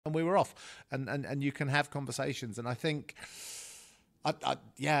and we were off, and you can have conversations. And I think,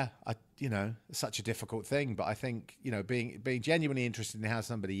 it's such a difficult thing, but I think, being genuinely interested in how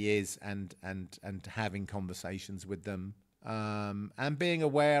somebody is, and having conversations with them, and being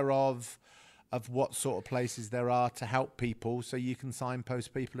aware of what sort of places there are to help people, so you can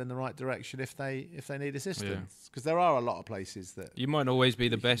signpost people in the right direction if they need assistance. Because there are a lot of places that you might not always be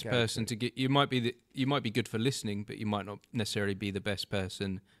the best person to get. You might be good for listening, but you might not necessarily be the best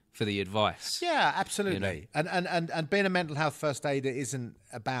person for the advice. Yeah, absolutely. And being a mental health first aider isn't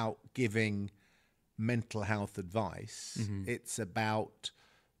about giving mental health advice. Mm-hmm. It's about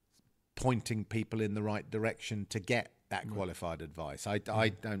pointing people in the right direction to get that qualified advice. I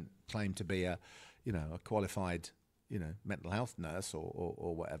don't claim to be a qualified mental health nurse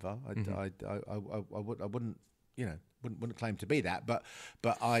or whatever. I wouldn't claim to be that, but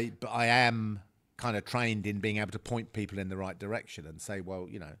I am kind of trained in being able to point people in the right direction and say, well,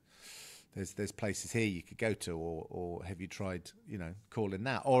 there's places here you could go to, or have you tried calling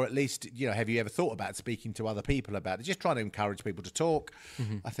that, or at least have you ever thought about speaking to other people about it? Just trying to encourage people to talk.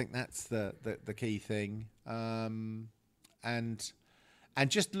 Mm-hmm. I think that's the key thing. And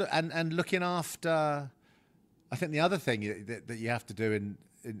just looking after. I think the other thing that you have to do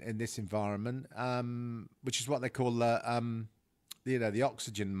in this environment, which is what they call the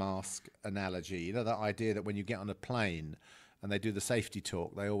oxygen mask analogy. That idea that when you get on a plane and they do the safety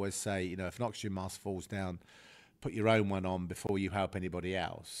talk, they always say, if an oxygen mask falls down, put your own one on before you help anybody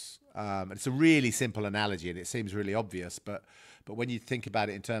else. It's a really simple analogy, and it seems really obvious, but when you think about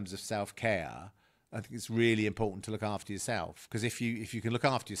it in terms of self-care, I think it's really important to look after yourself, because if you can look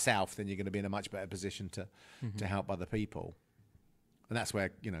after yourself, then you're going to be in a much better position to help other people. And that's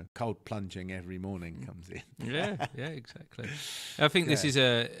where, cold plunging every morning comes in. Yeah, exactly. I think this is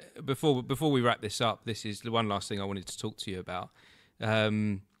before we wrap this up, this is the one last thing I wanted to talk to you about.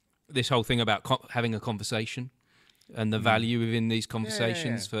 This whole thing about having a conversation and the value within these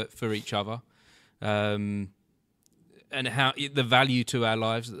conversations for each other. And how the value to our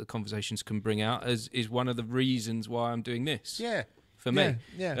lives that the conversations can bring out is one of the reasons why I'm doing this. Yeah. For me.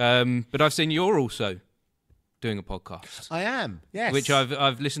 Yeah. But I've seen you're also doing a podcast. I am, yes. Which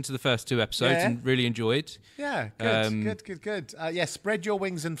I've listened to the first 2 episodes and really enjoyed. Yeah, good. Spread Your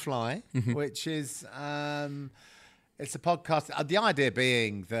Wings and Fly, which is it's a podcast. The idea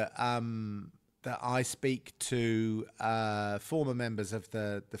being that that I speak to former members of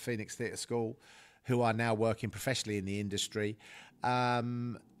the Phoenix Theatre School who are now working professionally in the industry,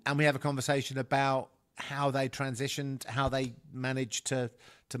 and we have a conversation about how they transitioned, how they managed to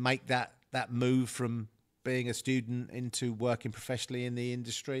make that move from being a student into working professionally in the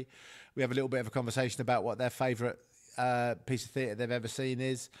industry. We have a little bit of a conversation about what their favourite piece of theatre they've ever seen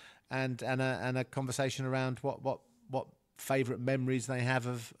is, and a conversation around what favourite memories they have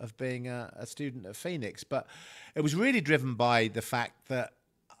of being a student at Phoenix. But it was really driven by the fact that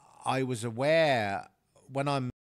I was aware when I'm